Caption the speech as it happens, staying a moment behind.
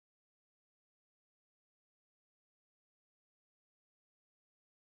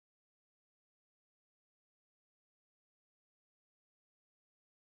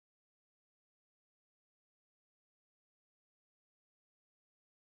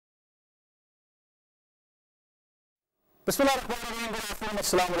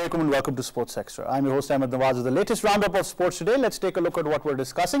Assalamu alaikum and welcome to Sports Extra. I'm your host Ahmed Nawaz with the latest roundup of sports today. Let's take a look at what we're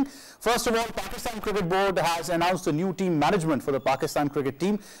discussing. First of all, Pakistan Cricket Board has announced a new team management for the Pakistan cricket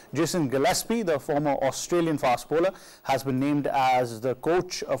team. Jason Gillespie, the former Australian fast bowler, has been named as the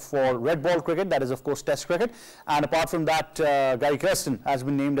coach for red ball cricket, that is of course Test cricket. And apart from that, Gary Kirsten has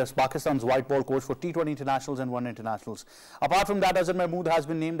been named as Pakistan's white ball coach for T20 internationals and one internationals. Apart from that, Azhar Mahmood has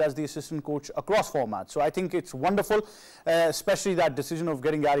been named as the assistant coach across formats. So I think it's wonderful. Especially that decision of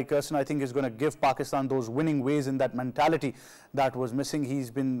getting Gary Kirsten, I think is going to give Pakistan those winning ways in that mentality that was missing. He's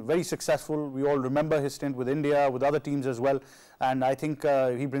been very successful. We all remember his stint with India, with other teams as well. And I think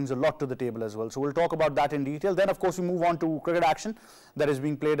he brings a lot to the table as well. So we'll talk about that in detail. Then, of course, we move on to cricket action that is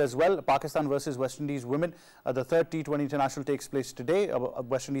being played as well. Pakistan versus West Indies women. The third T20 international takes place today.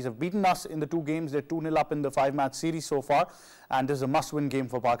 West Indies have beaten us in the two games. They're 2-0 up in the 5-match series so far. And this is a must-win game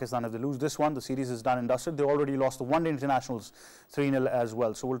for Pakistan. If they lose this one, the series is done and dusted. They already lost the one-day internationals 3-0 as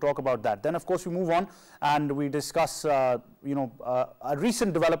well. So we'll talk about that. Then, of course, we move on and we discuss, a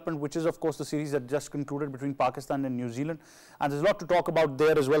recent development, which is, of course, the series that just concluded between Pakistan and New Zealand. And there's a lot to talk about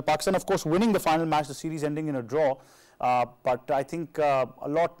there as well. Pakistan, of course, winning the final match, the series ending in a draw. But I think a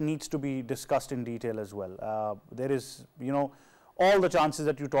lot needs to be discussed in detail as well. There is, all the chances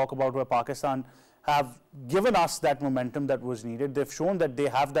that you talk about where Pakistan have given us that momentum that was needed. They've shown that they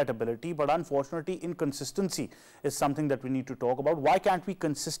have that ability, but unfortunately inconsistency is something that we need to talk about. Why can't we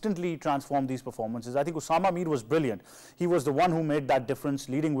consistently transform these performances? I think Usama Mir was brilliant. He was the one who made that difference,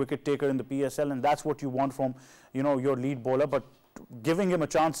 leading wicket taker in the PSL, and that's what you want from your lead bowler. But giving him a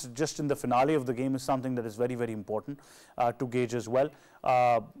chance just in the finale of the game is something that is very, very important to gauge as well.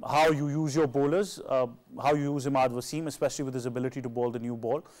 How you use your bowlers, how you use Imad Wasim, especially with his ability to bowl the new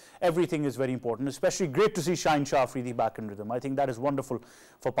ball. Everything is very important, especially great to see Shaheen Shah Afridi back in rhythm. I think that is wonderful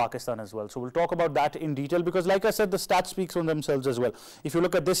for Pakistan as well. So we'll talk about that in detail because, like I said, the stats speaks on themselves as well. If you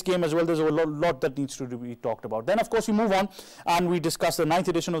look at this game as well, there's a lot that needs to be talked about. Then, of course, we move on and we discuss the 9th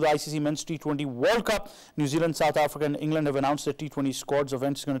edition of the ICC Men's T20 World Cup. New Zealand, South Africa and England have announced their T20 squads.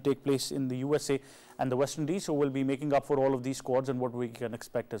 Event is going to take place in the USA and the West Indies, so we'll be making up for all of these squads and what we can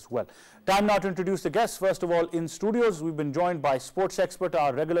expect as well. Time now to introduce the guests. First of all, in studios, we've been joined by sports expert,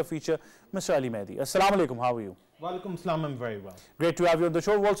 our regular feature, Mr. Ali Mehdi. Assalamu alaikum, how are you? Walaikum salam, I'm very well. Great to have you on the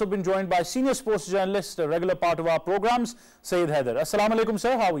show. We've also been joined by senior sports journalist, a regular part of our programs, Syed Haider. Assalamu alaikum,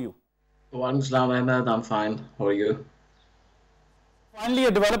 sir, how are you? Walaikum salam, Ahmed, I'm fine. How are you? Finally,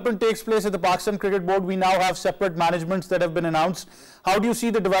 a development takes place at the Pakistan Cricket Board. We now have separate managements that have been announced. How do you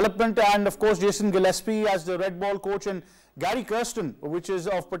see the development? And of course, Jason Gillespie as the red ball coach and Gary Kirsten, which is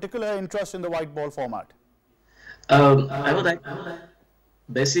of particular interest in the white ball format.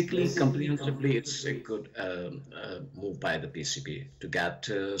 Basically, comprehensively, it's a good move by the PCB to get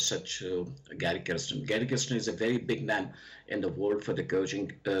such Gary Kirsten. Gary Kirsten is a very big name in the world for the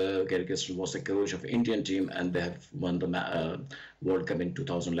coaching. Gary Kirsten was the coach of Indian team and they have won the World Cup in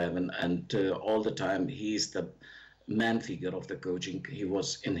 2011. And all the time, he's the man figure of the coaching. He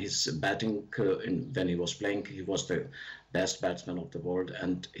was in his batting when he was playing, he was the best batsman of the world.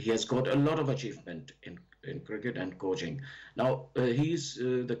 And he has got a lot of achievement in cricket and coaching. Now, he's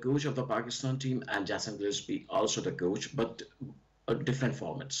the coach of the Pakistan team and Jason Gillespie also the coach, but different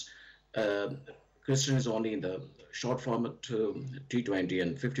formats. Christian is only in the short format, T20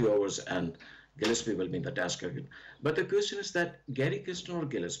 and 50 overs, and Gillespie will be in the Test cricket. But the question is that Gary Kirsten or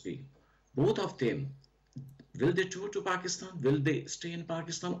Gillespie, both of them, will they tour to Pakistan? Will they stay in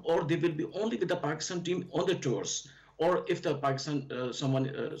Pakistan? Or they will be only with the Pakistan team on the tours? Or if the Pakistan,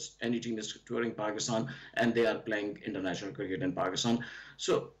 any team is touring Pakistan and they are playing international cricket in Pakistan.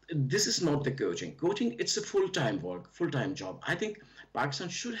 So this is not the coaching. Coaching, it's a full-time work, full-time job. I think Pakistan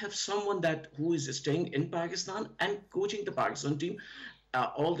should have someone who is staying in Pakistan and coaching the Pakistan team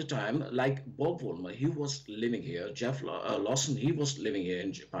all the time, like Bob Woolmer, he was living here. Jeff Lawson, he was living here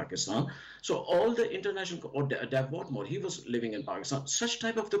in Pakistan. So all the international, or Dev Watmore, he was living in Pakistan. Such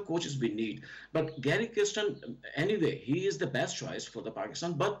type of the coaches we need. But Gary Kirsten, anyway, he is the best choice for the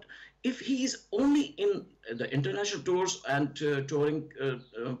Pakistan. But if he is only in the international tours and touring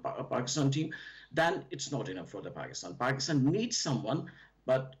Pakistan team, then it's not enough for the Pakistan. Pakistan needs someone.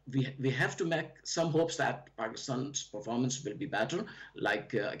 But we have to make some hopes that Pakistan's performance will be better.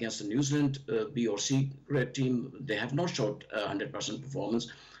 Like against the New Zealand B or C grade team, they have not showed 100%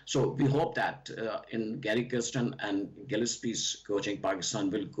 performance. So we hope that in Gary Kirsten and Gillespie's coaching,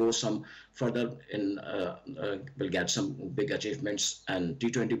 Pakistan will go some further will get some big achievements. And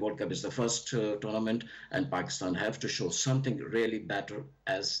T20 World Cup is the first tournament, and Pakistan have to show something really better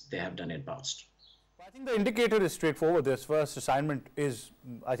as they have done in past. I think the indicator is straightforward. This first assignment is,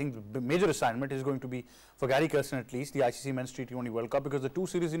 I think the major assignment is going to be for Gary Kirsten at least, the ICC Men's T20 World Cup, because the two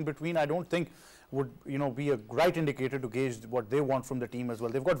series in between I don't think would be a right indicator to gauge what they want from the team as well.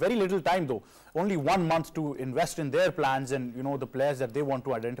 They've got very little time though, only 1 month to invest in their plans and the players that they want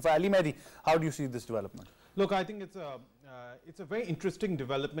to identify. Ali Mehdi, how do you see this development? Look, I think it's a very interesting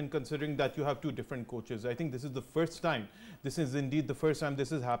development considering that you have two different coaches. I think this is the first time, this is indeed the first time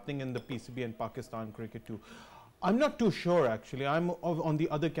this is happening in the PCB and Pakistan cricket too. I'm not too sure actually. I'm on the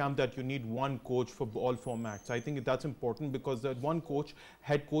other camp that you need one coach for all formats. I think that's important because that one coach,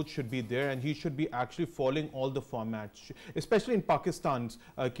 head coach should be there and he should be actually following all the formats, especially in Pakistan's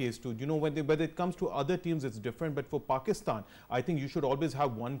case too. When it comes to other teams it's different, but for Pakistan, I think you should always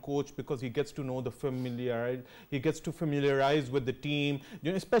have one coach because he gets to know he gets to familiarize with the team,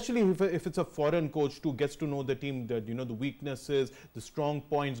 especially if it's a foreign coach too, gets to know the team, the weaknesses, the strong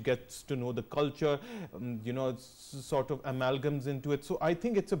points, gets to know the culture, sort of amalgams into it. So I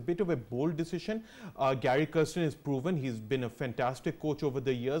think it's a bit of a bold decision. Gary Kirsten is proven. He's been a fantastic coach over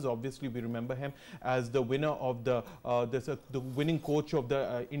the years. Obviously, we remember him as the winner of the winning coach of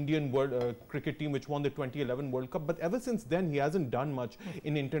the Indian World cricket team, which won the 2011 World Cup. But ever since then, he hasn't done much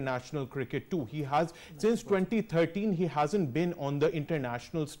in international cricket too. He has, since 2013, he hasn't been on the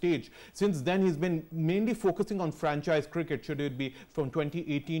international stage. Since then, he's been mainly focusing on franchise cricket. Should it be from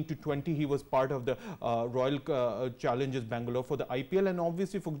 2018 to 20, he was part of the Royal Challengers Bangalore for the IPL, and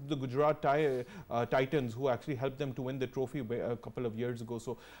obviously for the Gujarat Titans, who actually helped them to win the trophy a couple of years ago.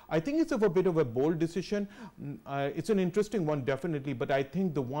 So I think it's a bit of a bold decision. It's an interesting one, definitely, but I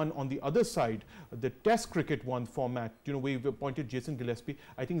think the one on the other side, the Test cricket one format, we've appointed Jason Gillespie.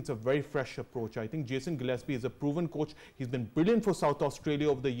 I think it's a very fresh approach. I think Jason Gillespie is a proven coach. He's been brilliant for South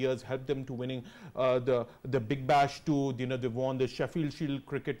Australia over the years, helped them to winning the Big Bash too. They've won the Sheffield Shield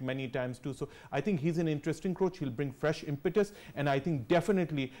cricket many times too. So I think he's an interesting coach. He'll bring fresh impetus, and I think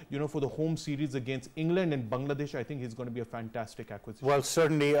definitely, for the home series against England and Bangladesh, I think he's going to be a fantastic acquisition. Well,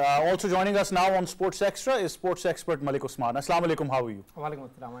 certainly. Also joining us now on Sports Extra is sports expert Malik Usman. Assalamu alaikum, how are you? Walaikum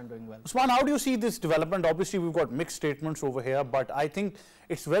assalam, I'm doing well. Usman, how do you see this development? Obviously, we've got mixed statements over here, but I think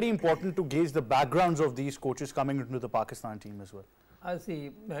it's very important to gauge the backgrounds of these coaches coming into the Pakistan team as well. I see.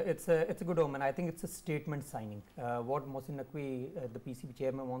 It's a good omen. I think it's a statement signing. What Mohsin Naqvi, the PCB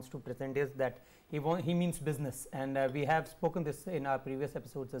chairman, wants to present is that he means business, and we have spoken this in our previous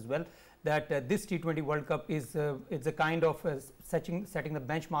episodes as well, that this T20 World Cup is it's a kind of setting the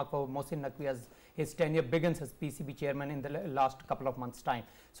benchmark for Mohsin Naqvi as his tenure begins as PCB chairman in the last couple of months' time.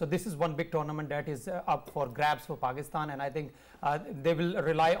 So this is one big tournament that is up for grabs for Pakistan, and I think they will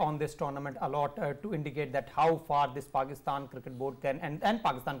rely on this tournament a lot to indicate that how far this Pakistan cricket board can and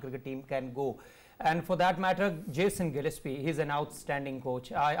Pakistan cricket team can go. And for that matter, Jason Gillespie, he's an outstanding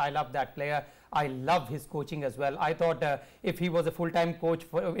coach. I love that player. I love his coaching as well. I thought if he was a full-time coach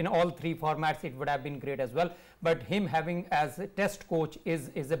in all three formats, it would have been great as well. But him having as a test coach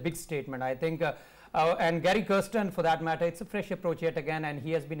is a big statement, I think. And Gary Kirsten, for that matter, it's a fresh approach yet again, and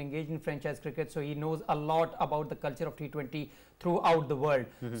he has been engaged in franchise cricket, so he knows a lot about the culture of T20 throughout the world.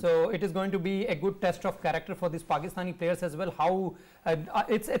 So it is going to be a good test of character for these Pakistani players as well. How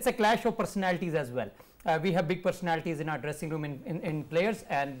it's a clash of personalities as well. We have big personalities in our dressing room in players,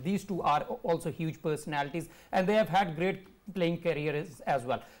 and these two are also huge personalities, and they have had great playing careers as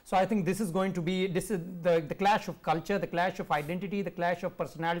well. So I think this is going to be the clash of culture, the clash of identity, the clash of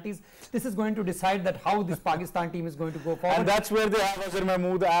personalities. This is going to decide that how this Pakistan team is going to go forward. And that's where they have Azhar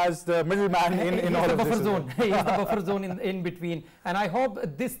Mahmood as the middleman in all of this. He's the buffer zone in between. And I hope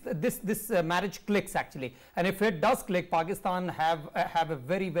this marriage clicks actually. And if it does click, Pakistan have a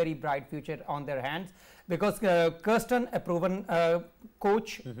very, very bright future on their hands, because Kirsten, a proven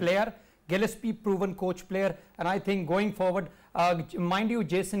coach, player, Gillespie, proven coach, player, and I think going forward, mind you,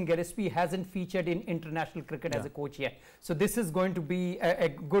 Jason Gillespie hasn't featured in international cricket as a coach yet. So this is going to be a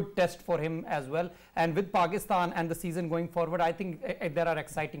good test for him as well. And with Pakistan and the season going forward, I think there are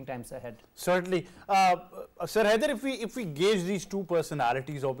exciting times ahead. Certainly. Sir Haider, if we gauge these two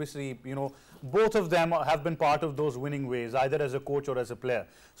personalities, obviously, both of them have been part of those winning ways, either as a coach or as a player.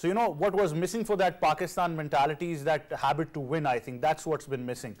 So, what was missing for that Pakistan mentality is that habit to win, I think. That's what's been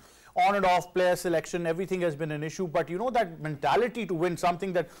missing. On and off player selection, everything has been an issue, but that mentality to win,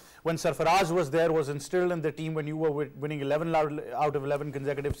 something that when Sarfaraz was there was instilled in the team when you were winning 11 out of 11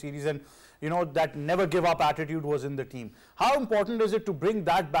 consecutive series, and that never give up attitude was in the team. How important is it to bring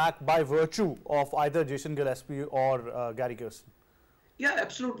that back by virtue of either Jason Gillespie or Gary Kirsten? Yeah,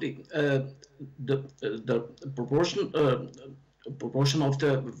 absolutely. The proportion of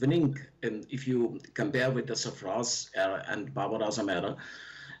the winning, if you compare with the Sarfaraz era and Babar Azam era,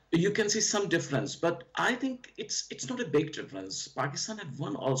 You can see some difference, but I think it's not a big difference. Pakistan have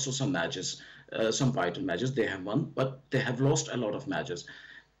won also some matches, some vital matches they have won, but they have lost a lot of matches.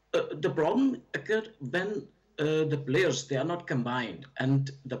 The problem occurred when the players they are not combined,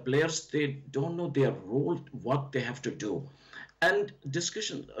 and the players they don't know their role, what they have to do, and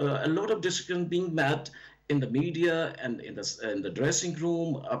discussion, a lot of discussion being made in the media and in the dressing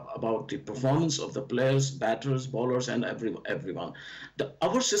room about the performance of the players, batters, bowlers, and everyone.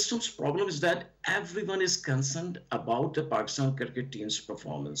 Our system's problem is that everyone is concerned about the Pakistan cricket team's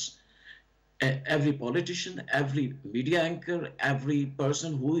performance. Every politician, every media anchor, every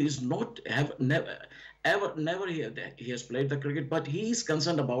person who is not have never ever never he has played the cricket, but he is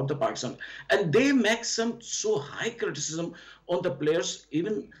concerned about the Pakistan, and they make some so high criticism on the players.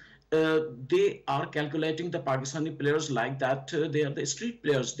 Even they are calculating the Pakistani players like that they are the street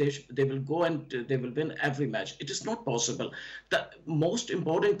players. They will go and they will win every match. It is not possible. The most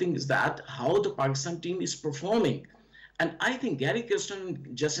important thing is that how the Pakistan team is performing. And I think Gary Kirsten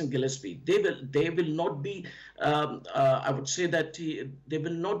and Jason Gillespie, they will not be, I would say that they will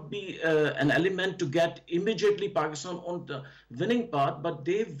not be an element to get immediately Pakistan on the winning path, but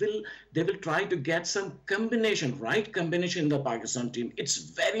they will try to get some combination, right combination in the Pakistan team. It's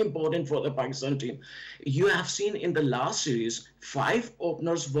very important for the Pakistan team. You have seen in the last series, 5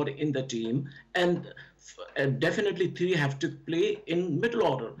 openers were in the team, and definitely 3 have to play in middle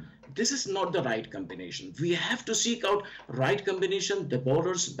order. This is not the right combination. We have to seek out right combination, the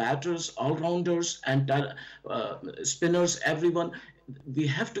bowlers, batters, all-rounders, and spinners, everyone. We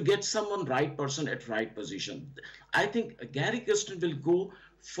have to get someone right person at right position. I think Gary Kirsten will go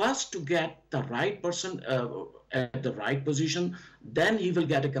first to get the right person at the right position, then he will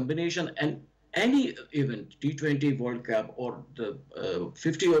get a combination, and any event, T20 World Cup or the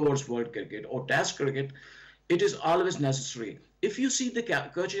 50 overs World Cricket or Test cricket, it is always necessary. If you see the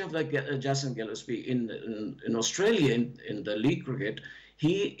coaching of Jason Gillespie in Australia in the league cricket,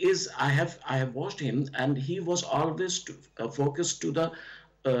 he is I have watched him, and he was always focused to the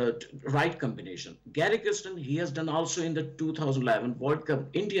right combination. Gary Kirsten, he has done also in the 2011 World Cup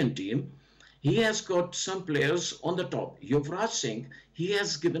Indian team. He has got some players on the top. Yuvraj Singh, he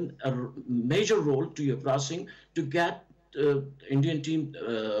has given a major role to Yuvraj Singh to get Indian team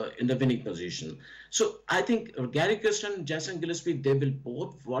in the winning position. So I think Gary Kirsten and Jason Gillespie, they will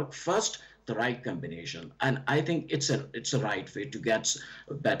both work first the right combination, and I think it's a right way to get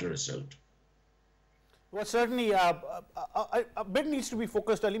a better result. Well, certainly a bit needs to be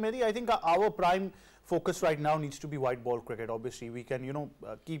focused, Ali Mehdi. I think our prime focus right now needs to be white ball cricket. Obviously, we can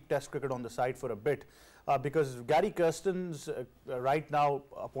keep Test cricket on the side for a bit because Gary Kirsten's right now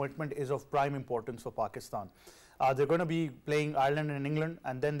appointment is of prime importance for Pakistan. They're going to be playing Ireland and England,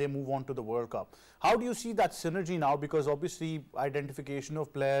 and then they move on to the World Cup. How do you see that synergy now? Because obviously identification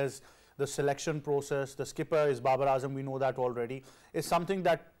of players, the selection process, the skipper is Babar Azam, we know that already, is something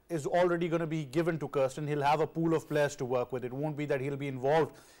that is already going to be given to Kirsten. He'll have a pool of players to work with. It won't be that he'll be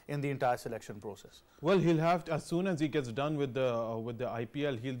involved in the entire selection process. Well, he'll have to, as soon as he gets done with the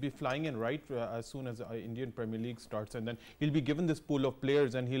IPL, he'll be flying in right as soon as Indian Premier League starts, and then he'll be given this pool of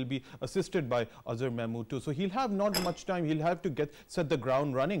players, and he'll be assisted by Azhar Mahmood too. So he'll have not much time. He'll have to set the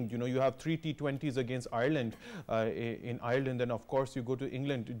ground running. You have 3 T20s against Ireland in Ireland, and of course you go to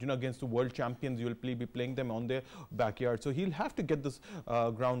England. Against the world champions, you'll be playing them on their backyard. So he'll have to get this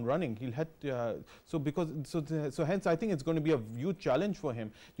ground running. He'll have so hence I think it's going to be a huge challenge for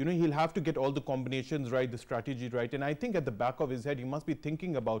him. He'll have to get all the combinations right, the strategy right, and I think at the back of his head he must be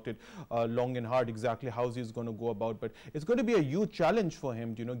thinking about it long and hard, exactly how he's going to go about. But it's going to be a huge challenge for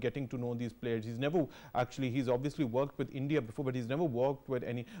him, getting to know these players. He's never he's obviously worked with India before, but he's never worked with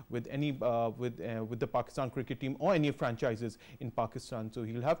the Pakistan cricket team or any franchises in Pakistan. So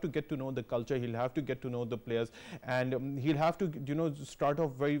he'll have to get to know the culture. He'll have to get to know the players, and he'll have to start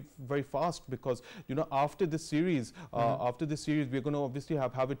off very, very fast, because after this series, we're going to obviously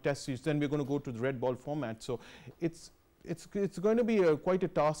have a test series. Then we're going to go to the red ball format. So it's going to be quite a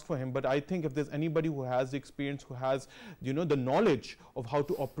task for him. But I think if there's anybody who has the experience, who has the knowledge of how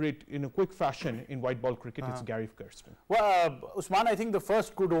to operate in a quick fashion in white ball cricket, it's Gary Kirsten. Well, Usman, I think the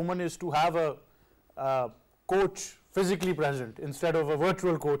first good omen is to have a coach physically present instead of a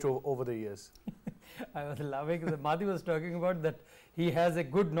virtual coach over the years. I was laughing. Madhi was talking about that he has a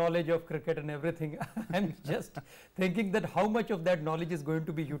good knowledge of cricket and everything. I'm just thinking that how much of that knowledge is going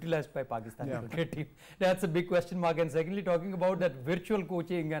to be utilized by Pakistan cricket team. That's a big question mark. And secondly, talking about that virtual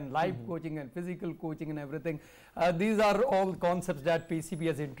coaching and live coaching and physical coaching and everything, these are all concepts that PCB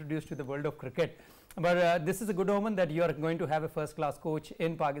has introduced to the world of cricket. But this is a good omen that you are going to have a first-class coach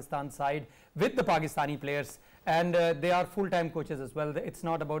in Pakistan side with the Pakistani players. and they are full-time coaches as well. It's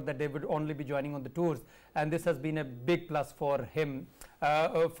not about that they would only be joining on the tours, and this has been a big plus for him,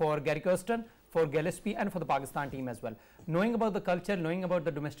 for Gary Kirsten, for Gillespie, and for the Pakistan team as well. Knowing about the culture, knowing about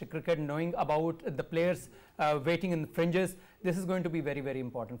the domestic cricket, knowing about the players waiting in the fringes, this is going to be very, very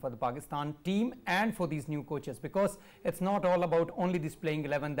important for the Pakistan team and for these new coaches, because it's not all about only this playing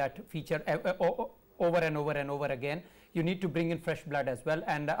 11 that feature over and over and over again. You need to bring in fresh blood as well,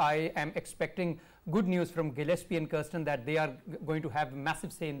 and I am expecting good news from Gillespie and Kirsten that they are going to have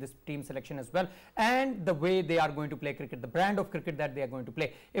massive say in this team selection as well, and the way they are going to play cricket, the brand of cricket that they are going to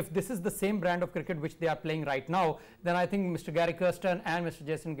play. If this is the same brand of cricket which they are playing right now, then I think Mr. Gary Kirsten and Mr.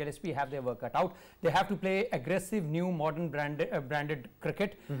 Jason Gillespie have their work cut out. They have to play aggressive, new, modern branded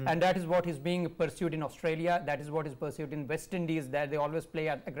cricket, and that is what is being pursued in Australia. That is what is pursued in West Indies, that they always play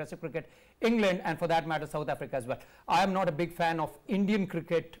aggressive cricket. England, and for that matter South Africa as well. I am not a big fan of Indian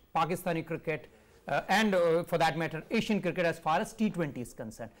cricket, Pakistani cricket, and for that matter Asian cricket as far as T20 is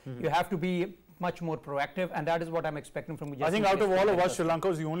concerned. You have to be much more proactive, and that is what I'm expecting from Jason. I think out of all of us, Sri Lanka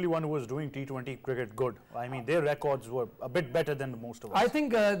was the only one who was doing T20 cricket good. I mean, their records were a bit better than most of us. I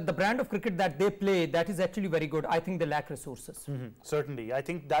think the brand of cricket that they play, that is actually very good. I think they lack resources. Certainly. I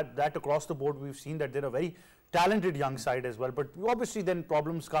think that across the board we've seen that they're a very talented young side as well, but obviously then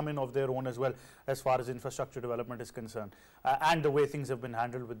problems come in of their own as well as far as infrastructure development is concerned, and the way things have been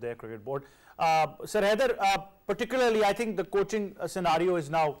handled with their cricket board. Sir Haider, particularly I think the coaching scenario is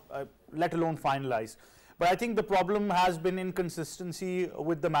now let alone finalized, but I think the problem has been inconsistency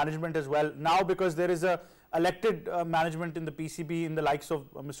with the management as well now, because there is a elected management in the PCB in the likes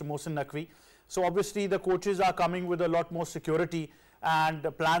of Mr. Mohsin Naqvi. So obviously the coaches are coming with a lot more security and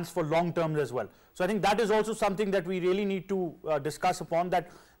plans for long terms as well. So I think that is also something that we really need to discuss upon,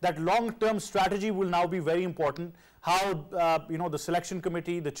 that long term strategy will now be very important. How the selection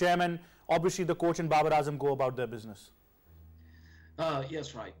committee, the chairman, obviously the coach and Babar Azam go about their business.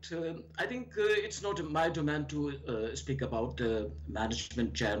 Yes, right. I think it's not my domain to speak about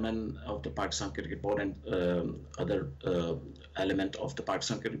management, chairman of the Pakistan Cricket Board and other element of the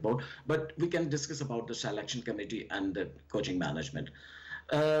Pakistan Cricket Board, but we can discuss about the selection committee and the coaching management.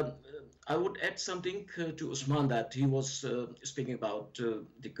 I would add something to Usman, that he was speaking about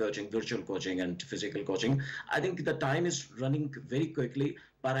the coaching, virtual coaching and physical coaching. I think the time is running very quickly.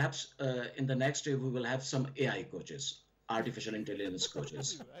 Perhaps in the next day we will have some AI coaches, artificial intelligence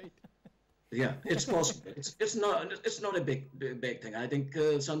coaches. Right. Yeah, it's possible. It's not a big thing. I think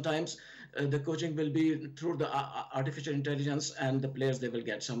sometimes the coaching will be through the artificial intelligence, and the players, they will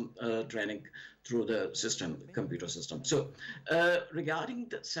get some training through the system, computer system. So regarding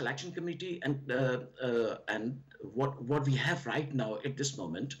the selection committee and what we have right now at this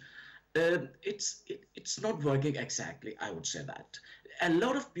moment, it's not working exactly. I would say that a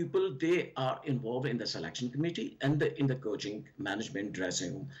lot of people, they are involved in the selection committee and in the coaching management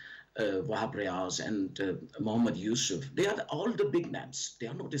dressing room. Wahab Riaz and Mohammad Yusuf, they are all the big names. They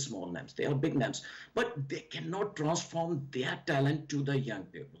are not the small names. They are big names, but they cannot transform their talent to the young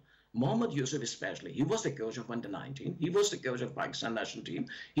people. Mohammad Yusuf especially, he was the coach of under-19. He was the coach of Pakistan national team.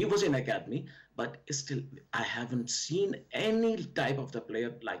 He was in academy, but still I haven't seen any type of the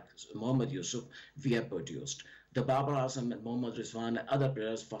player like Mohammad Yusuf we have produced. The Babar Azam and Mohammad Rizwan and other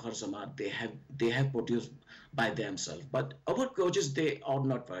players, Fakhar Zaman, they have produced by themselves. But our coaches, they are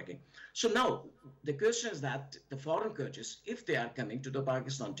not working. So now the question is that the foreign coaches, if they are coming to the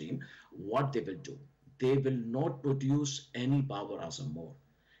Pakistan team, what they will do? They will not produce any Babar Azam more.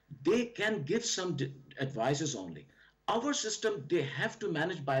 They can give some advices only. Our system, they have to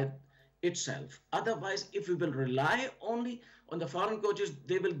manage by itself. Otherwise, if we will rely only on the foreign coaches,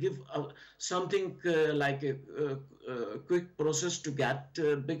 they will give something like a quick process to get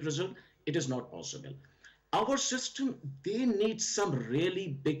a big result. It is not possible. Our system, they need some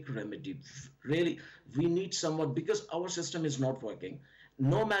really big remedy. Really, we need someone, because our system is not working.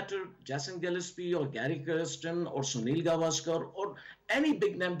 No matter Jason Gillespie or Gary Kirsten or Sunil Gavaskar or any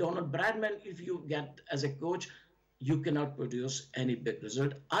big name, Donald Bradman, if you get as a coach, you cannot produce any big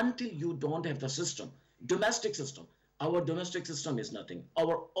result until you don't have the system, domestic system. Our domestic system is nothing.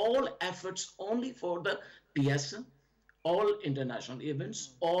 Our all efforts only for the PSL, all international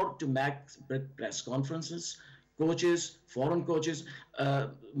events, or to make press conferences, coaches, foreign coaches.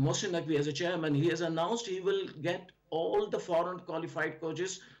 Mohsin Naqvi as a chairman, he has announced he will get all the foreign qualified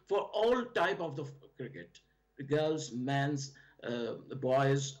coaches for all type of the cricket, girls, men's,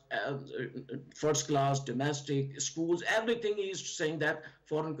 boys, first class, domestic, schools, everything. He is saying that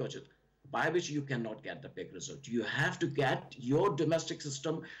foreign coaches. by which you cannot get the big result. You have to get your domestic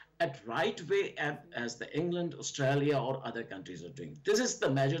system at right way as the England, Australia, or other countries are doing. This is the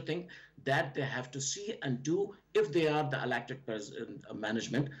major thing that they have to see and do. If they are the elected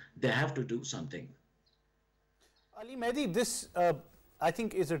management, they have to do something. Ali Mehdi, this I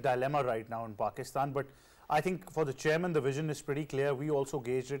think is a dilemma right now in Pakistan, but I think for the chairman, the vision is pretty clear. We also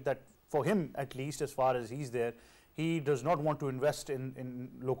gauged it that for him, at least as far as he's there, he does not want to invest in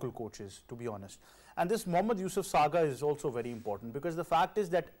local coaches, to be honest. And this Mohammad Yusuf saga is also very important, because the fact is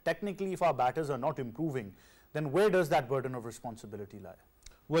that technically if our batters are not improving, then where does that burden of responsibility lie?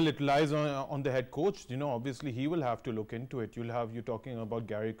 Well, it lies on the head coach. You know, obviously he will have to look into it. You're talking about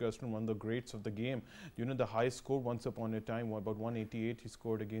Gary Kirsten, one of the greats of the game. You know, the high score once upon a time, about 188 he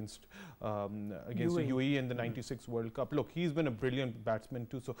scored against UAE in the 96 World Cup. Look, he's been a brilliant batsman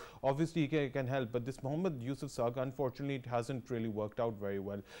too, so obviously he can help. But this Mohammad Yusuf saga, unfortunately, it hasn't really worked out very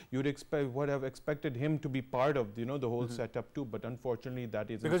well. Would have expected him to be part of, you know, the whole setup too, but unfortunately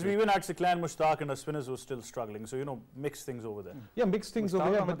that isn't. Because we even had Saklan Mushtaq and the spinners were still struggling. So, you know, mixed things over there. Yeah, mixed things over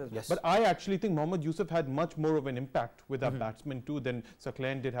there. Yes. But I actually think Mohammad Yusuf had much more of an impact with our batsmen too than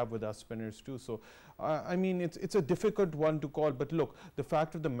Saklan did have with our spinners too. So, I mean, it's a difficult one to call. But look, the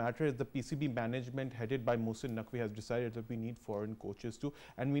fact of the matter is the PCB management headed by Mohsin Naqvi has decided that we need foreign coaches too,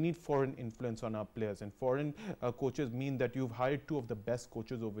 and we need foreign influence on our players. And foreign coaches mean that you've hired two of the best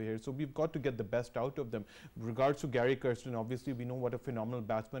coaches over here. So we've got to get the best out of them. With regards to Gary Kirsten, obviously we know what a phenomenal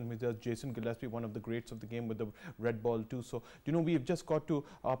batsman he is. Jason Gillespie, one of the greats of the game with the red ball too. So, you know, we've just got to,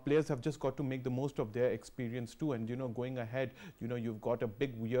 our players have just got to make the most of their experience too. And, you know, going ahead, you know, you've got a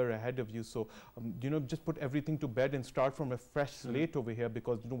big year ahead of you. So, you know, just put everything to bed and start from a fresh slate over here,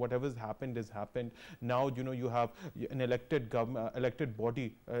 because, you know, whatever's happened has happened. Now, you know, you have an elected government, elected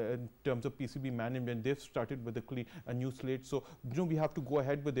body in terms of PCB management. They've started with a new slate. So, you know, we have to go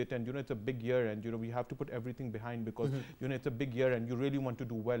ahead with it. And, you know, it's a big year, and, you know, we have to put everything behind, because, you know, it's a big year and you really want to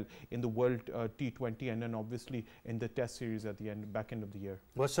do well in the World T20 and then obviously in the Test series at the end, back end of the year.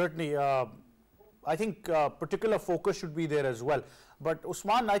 Well, certainly, I think particular focus should be there as well. But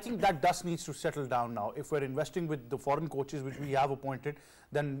Usman, I think that dust needs to settle down now. If we're investing with the foreign coaches which we have appointed,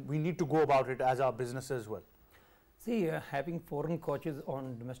 then we need to go about it as our business as well. See, having foreign coaches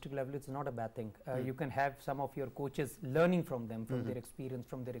on domestic level, it's not a bad thing. You can have some of your coaches learning from them, from their experience,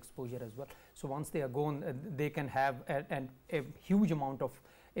 from their exposure as well. So once they are gone, they can have a huge amount of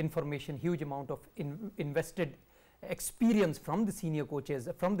information, huge amount of invested experience from the senior coaches,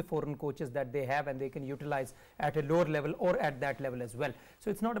 from the foreign coaches that they have, and they can utilize at a lower level or at that level as well. So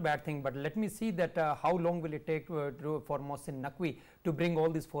it's not a bad thing, but let me see that how long will it take for Mohsin Naqvi to bring all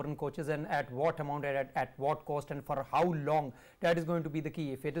these foreign coaches, and at what amount, at what cost, and for how long. That is going to be the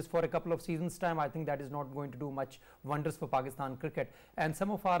key. If it is for a couple of seasons time, I think that is not going to do much wonders for Pakistan cricket. And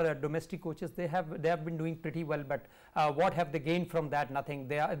some of our domestic coaches, they have been doing pretty well, but what have they gained from that? Nothing.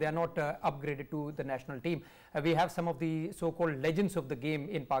 They are not upgraded to the national team. We have some of the so-called legends of the game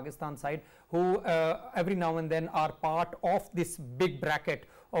in Pakistan side who every now and then are part of this big bracket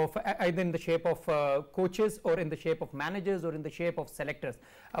of either in the shape of coaches or in the shape of managers or in the shape of selectors.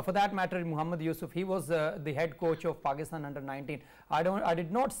 For that matter, Mohammad Yusuf, he was the head coach of Pakistan under-19. I did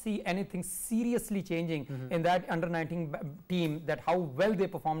not see anything seriously changing in that under-19 team, that how well they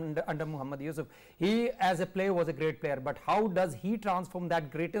performed under Mohammad Yusuf. He as a player was a great player, but how does he transform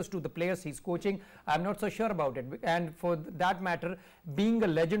that greatness to the players he's coaching? I'm not so sure about it. And for that matter, being a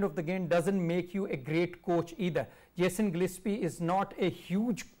legend of the game doesn't make you a great coach either. Jason Gillespie is not a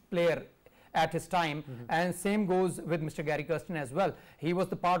huge player at his time, and same goes with Mr. Gary Kirsten as well. He was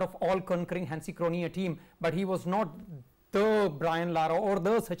the part of all-conquering Hansi Kronia team, but he was not the Brian Lara or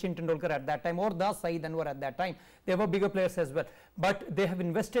the Sachin Tendulkar at that time, or the Saeed Anwar at that time. There were bigger players as well, but they have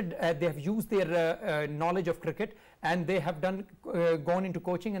invested, they have used their knowledge of cricket, and they have gone into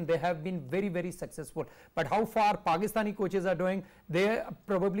coaching, and they have been very, very successful. But how far Pakistani coaches are doing, they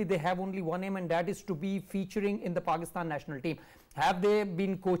have only one aim, and that is to be featuring in the Pakistan national team. Have they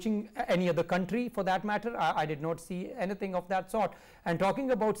been coaching any other country for that matter? I did not see anything of that sort. And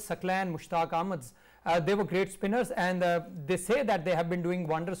talking about Saklan, Mushtaq Ahmed's, they were great spinners, and they say that they have been doing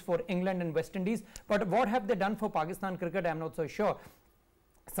wonders for England and West Indies. But what have they done for Pakistan cricket? I'm not so sure.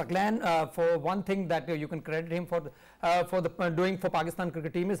 Saklan, for one thing that you can credit him for doing for Pakistan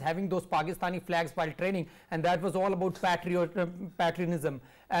cricket team is having those Pakistani flags while training, and that was all about patriotism,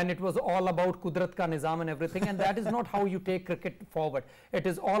 and it was all about Kudrat ka nizam and everything, and that is not how you take cricket forward. It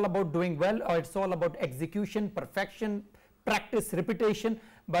is all about doing well, or it's all about execution, perfection, practice, repetition.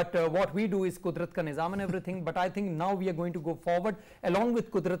 But what we do is Kudrat ka nizam and everything. But I think now we are going to go forward along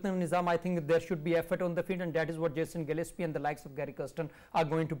with Kudrat and nizam. I think there should be effort on the field, and that is what Jason Gillespie and the likes of Gary Kirsten are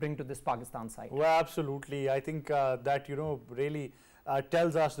going to bring to this Pakistan side. Well, absolutely. I think that, you know, really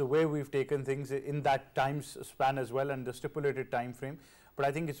tells us the way we've taken things in that time span as well, and the stipulated time frame. But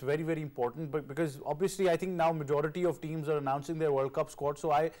I think it's very, very important, but because obviously I think now majority of teams are announcing their World Cup squad.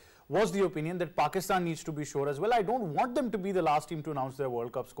 So I was the opinion that Pakistan needs to be sure as well. I don't want them to be the last team to announce their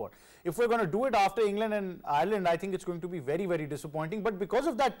World Cup squad. If we're going to do it after England and Ireland, I think it's going to be very, very disappointing. But because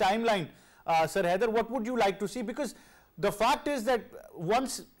of that timeline, Sir Haider, what would you like to see? Because the fact is that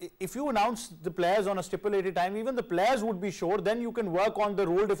once, if you announce the players on a stipulated time, even the players would be sure, then you can work on the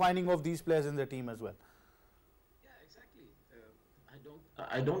role defining of these players in the team as well.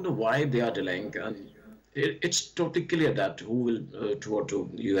 I don't know why they are delaying. It's totally clear that who will tour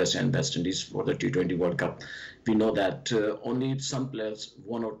to US and West Indies for the T20 World Cup. We know that only some players,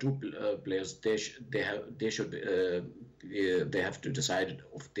 one or two players, they have to decide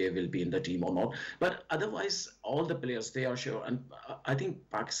if they will be in the team or not. But otherwise, all the players, they are sure. And I think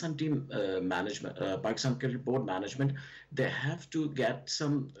Pakistan team management, Pakistan Cricket Board management, they have to get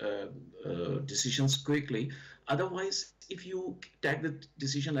some decisions quickly. Otherwise, if you take the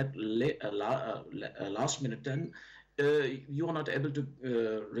decision at last minute, then you are not able to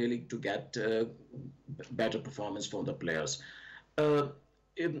really to get better performance from the players.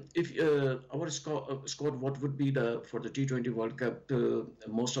 If our squad, what would be for the T20 World Cup?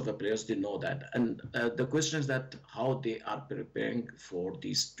 Most of the players, they know that, and the question is that how they are preparing for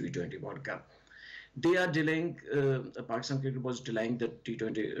this T20 World Cup. They are delaying, Pakistan Cricket was delaying the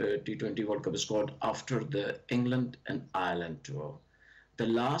T20 World Cup squad after the England and Ireland tour. The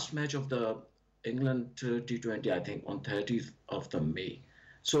last match of the England T20, I think, on 30th of the May.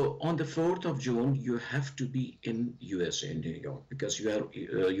 So on the 4th of June, you have to be in USA, in New York, because you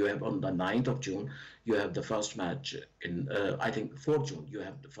have on the 9th of June, you have the first match in, I think 4th June, you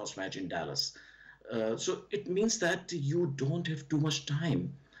have the first match in Dallas. So it means that you don't have too much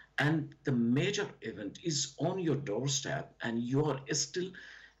time. And the major event is on your doorstep, and you are still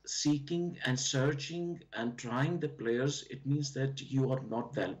seeking and searching and trying the players. It means that you are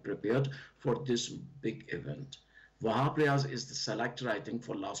not well prepared for this big event. Wahab Riaz is the selector, I think,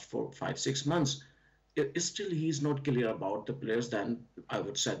 for last 4, 5, 6 months. Still, he is not clear about the players. Then I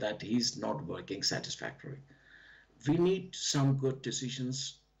would say that he's not working satisfactorily. We need some good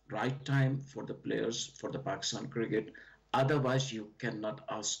decisions, right time for the players, for the Pakistan cricket. Otherwise, you cannot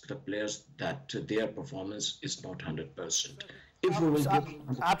ask the players that their performance is not 100%. If we will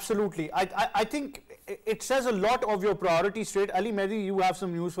Absolutely. I think it says a lot of your priority straight. Ali Mehdi, you have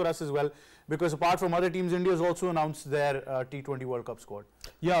some news for us as well, because apart from other teams, India has also announced their T20 World Cup squad.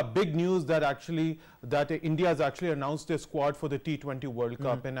 Yeah, big news that India has actually announced their squad for the T20 World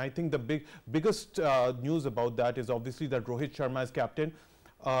Cup. And I think the biggest news about that is obviously that Rohit Sharma is captain.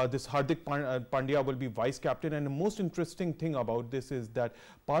 This Hardik Pandya will be vice captain, and the most interesting thing about this is that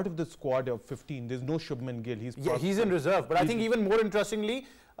part of the squad of 15, there's no Shubman Gill. He's in reserve, but I think even more interestingly,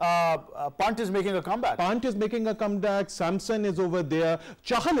 Pant is making a comeback. Pant is making a comeback. Samson is over there.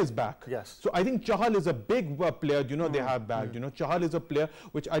 Chahal is back. Yes. So I think Chahal is a big player, you know, they have back. You know, Chahal is a player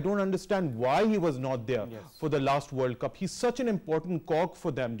which I don't understand why he was not there for the last World Cup. He's such an important cog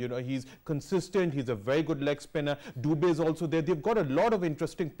for them. You know, he's consistent. He's a very good leg spinner. Dubé is also there. They've got a lot of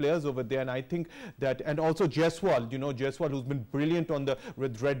interesting players over there, and I think that, and also Jaiswal, you know, Jaiswal, who's been brilliant on the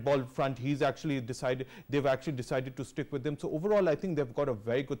red ball front. They've actually decided to stick with him. So overall, I think they've got a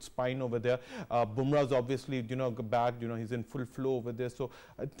very good spine over there. Bumrah's obviously, you know, back, you know, he's in full flow over there. So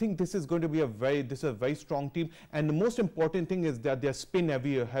I think this is going to be a very strong team. And the most important thing is that they're spin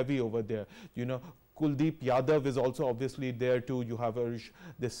heavy over there. You know, Kuldeep Yadav is also obviously there too. You have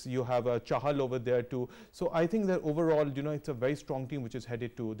Chahal over there too. So I think that overall, you know, it's a very strong team which is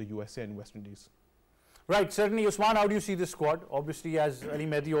headed to the USA and West Indies. Right, certainly. Usman, how do you see this squad? Obviously, as Ali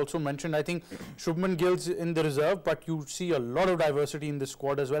Mehdi also mentioned, I think Shubman Gill's in the reserve, but you see a lot of diversity in this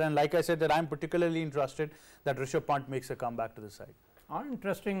squad as well. And like I said, that I'm particularly interested that Rishabh Pant makes a comeback to the side.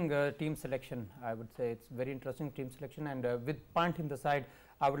 Interesting team selection, I would say. It's very interesting team selection, and with Pant in the side,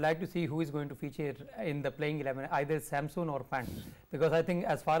 I would like to see who is going to feature in the playing 11, either Samson or Pant, because I think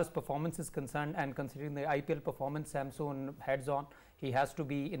as far as performance is concerned, and considering the IPL performance, Samson heads on, he has to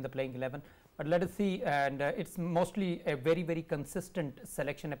be in the playing 11. But let us see, and it's mostly a very consistent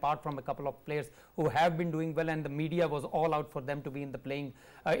selection, apart from a couple of players who have been doing well, and the media was all out for them to be in the playing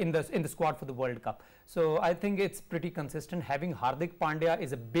in the squad for the World Cup. So I think it's pretty consistent. Having Hardik Pandya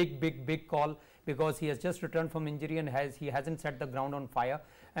is a big call, because he has just returned from injury and he hasn't set the ground on fire.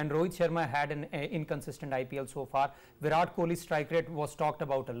 and Rohit Sharma had an inconsistent IPL so far. Virat Kohli's strike rate was talked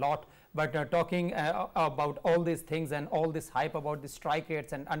about a lot, but talking about all these things and all this hype about the strike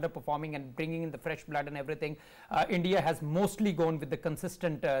rates and underperforming and bringing in the fresh blood and everything, India has mostly gone with the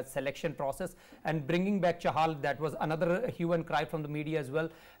consistent selection process and bringing back Chahal. That was another hue and cry from the media as well,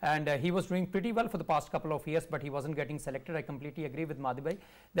 and he was doing pretty well for the past couple of years, but he wasn't getting selected. I completely agree with Madhibhai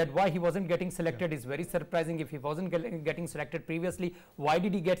that why he wasn't getting selected is very surprising. If he wasn't getting selected previously, why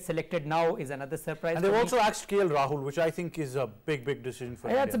did he get selected now is another surprise. And they've also asked KL Rahul, which I think is a big decision for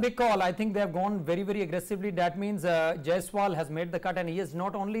India. It's a big call. I think they have gone very aggressively. That means Jaiswal has made the cut, and he has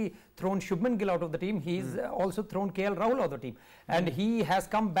not only thrown Shubman Gill out of the team, he's also thrown KL Rahul out of the team, and he has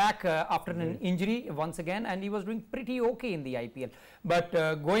come back after an injury once again, and he was doing pretty okay in the IPL. But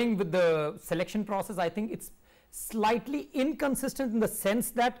going with the selection process, I think it's slightly inconsistent in the sense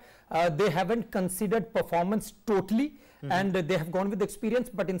that they haven't considered performance totally. And they have gone with the experience,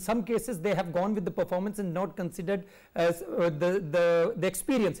 but in some cases they have gone with the performance and not considered as the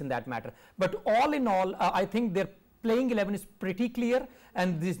experience in that matter. But all in all, I think their playing 11 is pretty clear,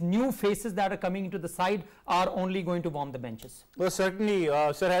 and these new faces that are coming into the side are only going to warm the benches. Well, certainly,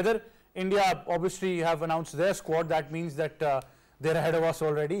 Sir Haider, India obviously have announced their squad. That means that they're ahead of us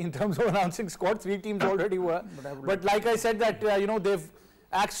already in terms of announcing squad. 3 teams already were. But like I said, that they've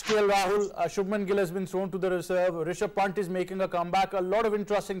axed KL Rahul, Shubman Gill has been thrown to the reserve, Rishabh Pant is making a comeback. A lot of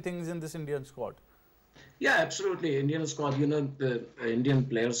interesting things in this Indian squad. Yeah, absolutely. Indian squad, the Indian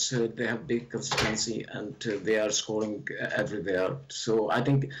players, they have big consistency and they are scoring everywhere. So I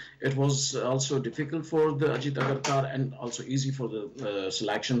think it was also difficult for the Ajit Agarkar and also easy for the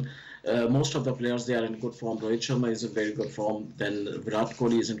selection. Most of the players, they are in good form. Rohit Sharma is in very good form. Then Virat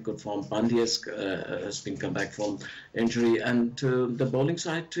Kohli is in good form. Pandya has been come back from injury. And the bowling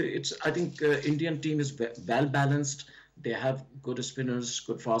side, I think Indian team is well balanced. They have good spinners,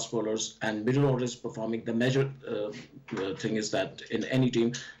 good fast bowlers, and middle order is performing. The major thing is that in any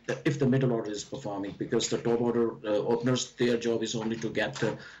team, that if the middle order is performing, because the top order openers, their job is only to get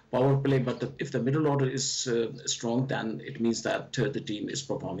the power play. But if the middle order is strong, then it means that the team is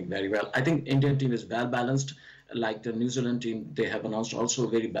performing very well. I think Indian team is well balanced. Like the New Zealand team, they have announced also a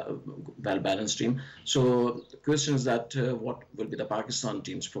very well-balanced team. So the question is that what will be the Pakistan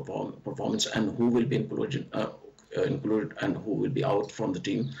team's performance and who will be included and who will be out from the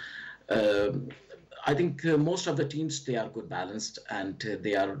team. I think most of the teams, they are good balanced and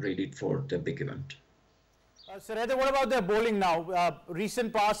they are ready for the big event. Sir Haider, what about their bowling now?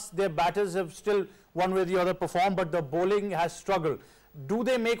 Recent past, their batters have still one way or the other performed, but the bowling has struggled. Do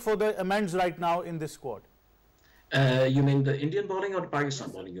they make for the amends right now in this squad? You mean the Indian bowling or Pakistan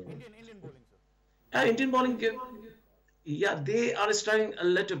bowling? Indian bowling, sir. Indian bowling, yeah, they are struggling a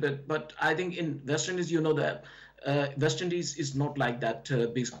little bit, but I think in West Indies, that West Indies is not like that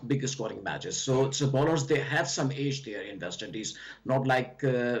big scoring matches. So bowlers, they have some age there in West Indies, not like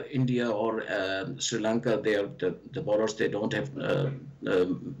India or Sri Lanka. The bowlers, they don't have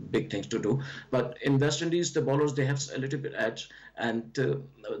big things to do. But in West Indies, the bowlers, they have a little bit edge, and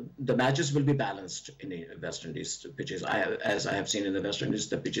the matches will be balanced in the West Indies pitches. As I have seen in the West Indies,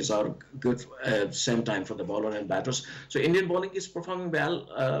 the pitches are good same time for the bowler and batters. So Indian bowling is performing well.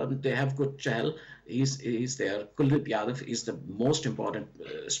 They have good Chahal. He's there. Kuldeep Yadav is the most important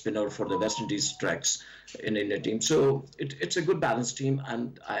spinner for the West Indies tracks in India team. So it's a good balanced team,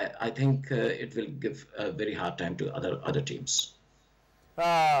 and I think it will give a very hard time to other teams.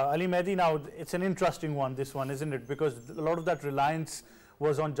 Ali Mehdi, now it's an interesting one, this one, isn't it? Because a lot of that reliance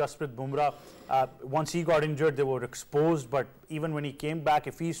was on Jasprit Bumrah. Once he got injured, they were exposed, but even when he came back,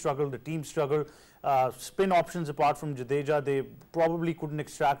 if he struggled, the team struggled. Spin options apart from Jadeja, they probably couldn't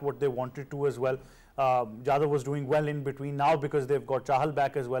extract what they wanted to as well. Yadav was doing well in between now because they've got Chahal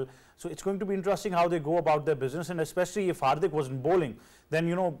back as well. So it's going to be interesting how they go about their business, and especially if Hardik wasn't bowling, then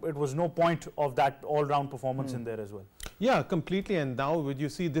it was no point of that all-round performance in there as well. Yeah, completely. And now when you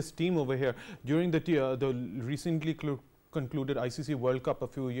see this team over here during the recently concluded ICC World Cup a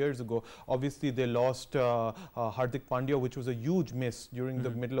few years ago, obviously they lost Hardik Pandya, which was a huge miss during the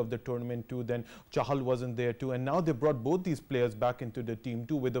middle of the tournament too. Then Chahal wasn't there too, and now they brought both these players back into the team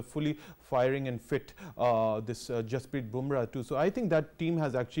too with a fully firing and fit Jasprit Bumrah too. So I think that team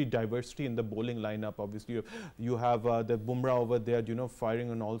has actually diversity in the bowling lineup. Obviously you have the Bumrah over there,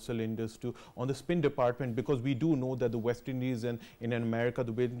 firing on all cylinders too. On the spin department, because we do know that the West Indies and in America,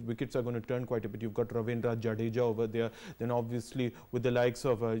 the wickets are going to turn quite a bit. You've got Ravindra Jadeja over there. then obviously with the likes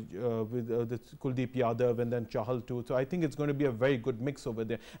of the Kuldeep Yadav and then Chahal too. So I think it's going to be a very good mix over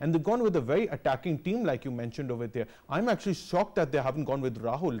there. And they've gone with a very attacking team like you mentioned over there. I'm actually shocked that they haven't gone with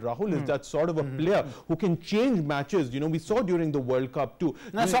Rahul. Rahul is that sort of a player who can change matches. You know, we saw during the World Cup too.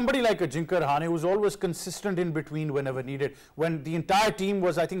 Now somebody like Ajinkya Rahane who's always consistent in between whenever needed. When the entire team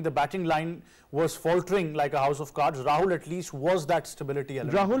was, I think the batting line was faltering like a house of cards, Rahul at least was that stability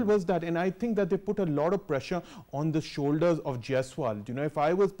element. Rahul was that, and I think that they put a lot of pressure on the shoulders of Jaiswal. You know, if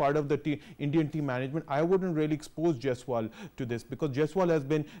I was part of the Indian team management, I wouldn't really expose Jaiswal to this, because Jaiswal has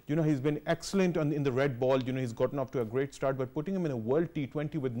been, you know, he's been excellent in the red ball. You know, he's gotten off to a great start, but putting him in a World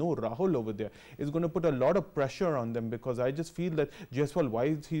T20 with no Rahul over there is going to put a lot of pressure on them, because I just feel that Jaiswal,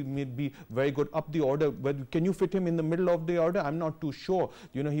 why he may be very good up the order, but can you fit him in the middle of the order? I'm not too sure.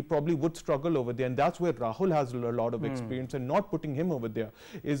 You know, he probably would struggle over there, and that's where Rahul has a lot of experience, and not putting him over there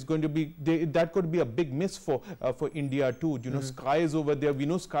is going to be, that could be a big miss for India too. You know, Sky is over there. We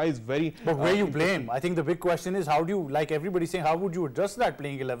know Sky is very... But where you blame? I think the big question is, how do you, like everybody saying, how would you adjust that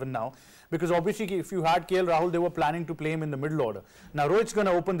playing 11 now? Because obviously if you had KL Rahul, they were planning to play him in the middle order. Now Rohit's going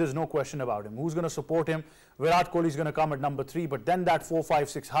to open, there's no question about him. Who's going to support him? Virat Kohli is going to come at number 3, but then that 4, 5,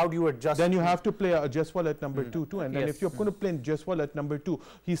 6, how do you adjust? Then you have to play Jaiswal at number 2 too, and then if you're going to play Jaiswal at number 2,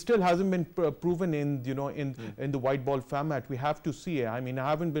 he still hasn't been proven in, you know, in the white ball format. We have to see. I mean, I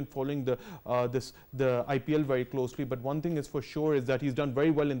haven't been following the IPL very closely, but one thing is for sure is that he's done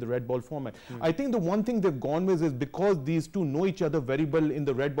very well in the red ball format. I think the one thing they've gone with is, because these two know each other very well in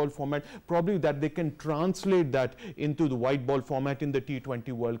the red ball format, probably that they can translate that into the white ball format in the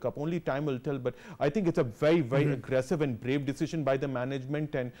T20 World Cup. Only time will tell, but I think it's a very aggressive and brave decision by the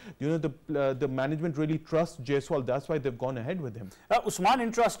management, and you know, the management really trusts Jaiswal. That's why they've gone ahead with him. Usman,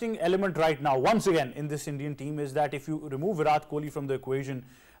 interesting element right now once again in this Indian team is that if you remove Virat Kohli from the equation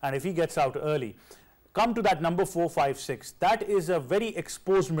and if he gets out early, come to that number 4, 5, 6, that is a very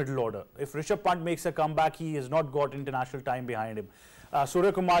exposed middle order. If Rishabh Pant makes a comeback, he has not got international time behind him.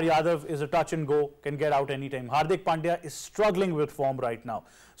 Surya Kumar Yadav is a touch and go, can get out anytime. Hardik Pandya is struggling with form right now.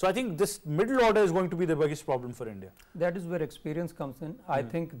 So I think this middle order is going to be the biggest problem for India. That is where experience comes in. I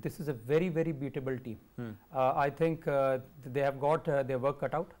think this is a very, very beatable team. I think they have got their work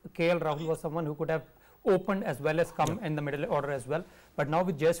cut out. KL Rahul was someone who could have opened as well as come in the middle order as well. But now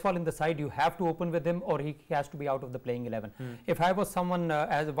with Jaiswal in the side, you have to open with him or he has to be out of the playing 11. If I was someone,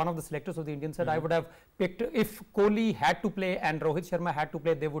 as one of the selectors of the Indian side, I would have picked, if Kohli had to play and Rohit Sharma had to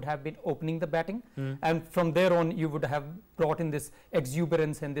play, they would have been opening the batting. And from there on, you would have brought in this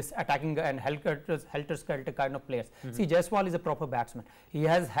exuberance and this attacking and helter-skelter kind of players. See, Jaiswal is a proper batsman. He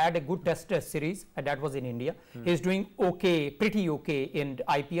has had a good test series, and that was in India. He is doing okay, pretty okay in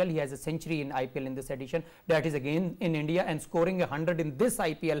IPL. He has a century in IPL in this edition. That is again in India, and scoring 100 in this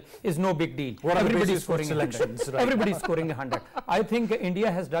IPL is no big deal. Everybody is scoring 100. Right? Everybody is scoring 100. I think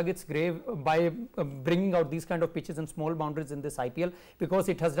India has dug its grave by bringing out these kind of pitches and small boundaries in this IPL, because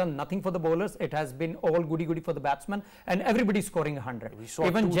it has done nothing for the bowlers. It has been all goody-goody for the batsmen, and everybody is scoring 100. We saw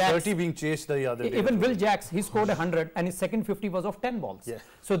even 230 being chased the other day. Even Will Jacks, he scored 100 and his second 50 was of 10 balls. Yeah.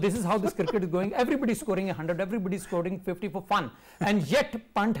 So this is how this cricket is going. Everybody is scoring 100, everybody is scoring 50 for fun. And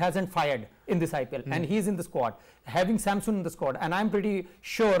yet Pant hasn't fired in this IPL, and he's in the squad, having Samson in the squad, and I'm pretty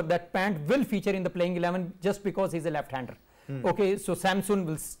sure that Pant will feature in the playing 11 just because he's a left-hander. Okay, so Samson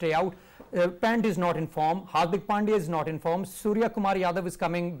will stay out. Pant is not in form. Hardik Pandya is not in form. Surya Kumar Yadav is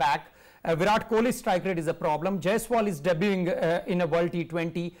coming back. Virat Kohli's strike rate is a problem. Jaiswal is debuting in a World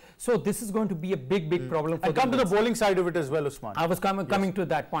T20. So this is going to be a big problem for and come to the bowling side of it as well, Usman. I was coming to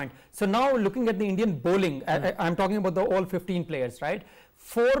that point. So now looking at the Indian bowling, I'm talking about the all 15 players, right?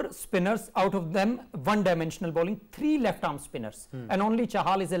 4 spinners, out of them one-dimensional bowling, 3 left-arm spinners, and only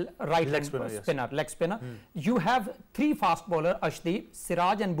Chahal is a right-hand spinner, leg spinner. You have 3 fast bowler, Ashdeep,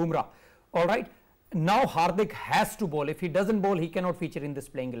 Siraj and Bumrah. All right. Now Hardik has to bowl. If he doesn't bowl, he cannot feature in this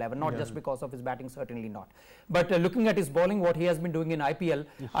playing 11, not just because of his batting, certainly not. But looking at his bowling, what he has been doing in IPL,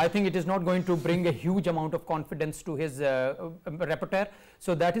 I think it is not going to bring a huge amount of confidence to his repertoire.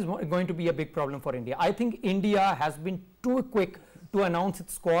 So that is going to be a big problem for India. I think India has been too quick to announce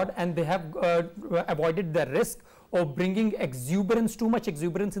its squad, and they have avoided the risk of bringing exuberance, too much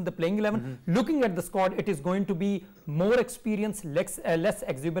exuberance in the playing 11. Looking at the squad, it is going to be more experience, less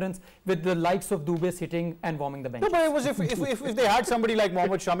exuberance, with the likes of Dubey sitting and warming the bench. No, but it was if they had somebody like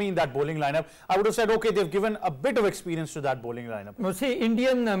Mohammad Shami in that bowling lineup, I would have said, okay, they've given a bit of experience to that bowling lineup. Well, see,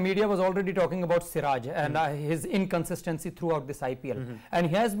 Indian media was already talking about Siraj and his inconsistency throughout this IPL. And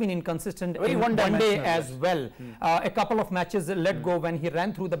he has been inconsistent in one day as well. A couple of matches let go when he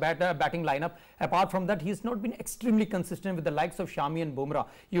ran through the batting lineup. Apart from that, he's not been extremely extremely consistent with the likes of Shami and Bumrah.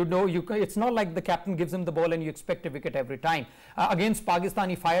 You know, it's not like the captain gives him the ball and you expect a wicket every time. Against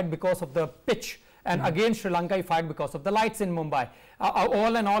Pakistan, he fired because of the pitch. And against Sri Lanka, he fired because of the lights in Mumbai.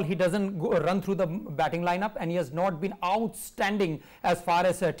 All in all, he doesn't run through the batting lineup, and he has not been outstanding as far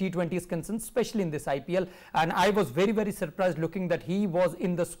as T20 is concerned, especially in this IPL. And I was very, very surprised looking that he was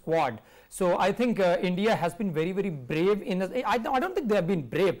in the squad. So I think India has been very, very brave. I don't think they have been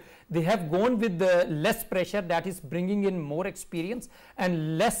brave. They have gone with the less pressure, that is bringing in more experience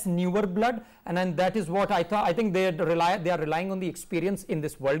and less newer blood. And then that is what I thought. I think they are relying on the experience in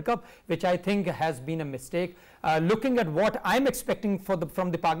this World Cup, which I think has been a mistake. Looking at what I'm expecting from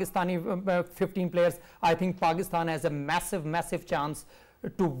the Pakistani 15 players, I think Pakistan has a massive, massive chance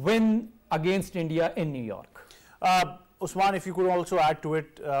to win against India in New York. Usman, if you could also add to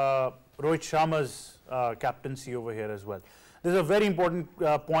it Rohit Sharma's captaincy over here as well. This is a very important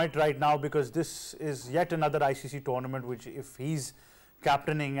point right now, because this is yet another ICC tournament which, if he's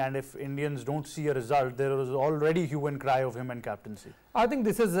captaining and if Indians don't see a result, there is already hue and cry of him and captaincy. I think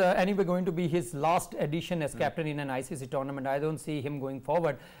this is anyway going to be his last edition as captain in an ICC tournament. I don't see him going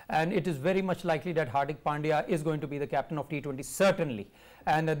forward, and it is very much likely that Hardik Pandya is going to be the captain of T20, certainly.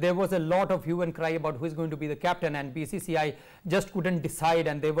 And there was a lot of hue and cry about who is going to be the captain, and BCCI just couldn't decide,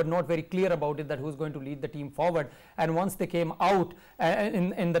 and they were not very clear about it, that who's going to lead the team forward. And once they came out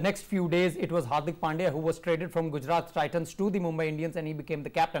in the next few days, it was Hardik Pandya who was traded from Gujarat Titans to the Mumbai Indians, and he became the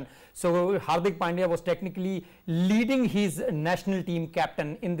captain. So Hardik Pandya was technically leading his national team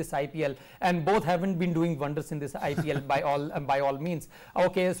captain in this IPL, and both haven't been doing wonders in this IPL by all means.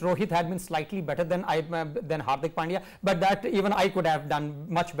 Okay, so Rohit had been slightly better than Hardik Pandya, but that even I could have done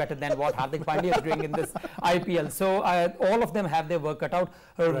much better than what Hardik Pandya is doing in this IPL. So all of them have their work cut out.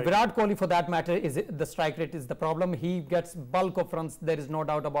 Right. Virat Kohli, for that matter, the strike rate is the problem. He gets bulk of runs, there is no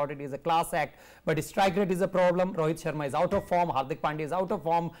doubt about it. He's a class act, but his strike rate is a problem. Rohit Sharma is out of form, Hardik Pandya is out of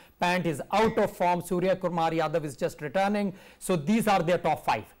form, Pant is out of form, Surya Kumar Yadav is just returning. So these are their top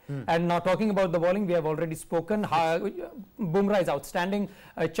 5. And now talking about the bowling, we have already spoken. Bumrah is outstanding.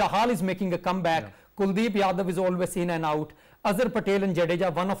 Chahal is making a comeback. Yeah. Kuldeep Yadav is always in and out. Azhar Patel and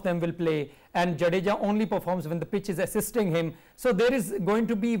Jadeja, one of them will play, and Jadeja only performs when the pitch is assisting him. So there is going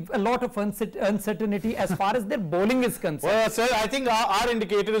to be a lot of uncertainty as far as their bowling is concerned. Well, sir, I think our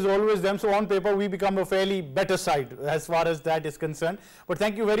indicator is always them. So on paper, we become a fairly better side as far as that is concerned. But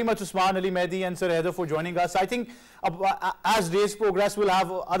thank you very much, Usman, Ali Mehdi and Sir Haider, for joining us. I think as days progress, we'll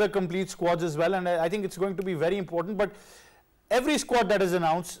have other complete squads as well, and I think it's going to be very important. But every squad that is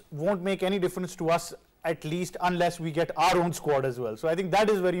announced won't make any difference to us, at least unless we get our own squad as well. So I think that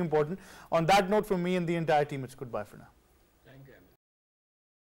is very important. On that note, from me and the entire team, it's goodbye for now.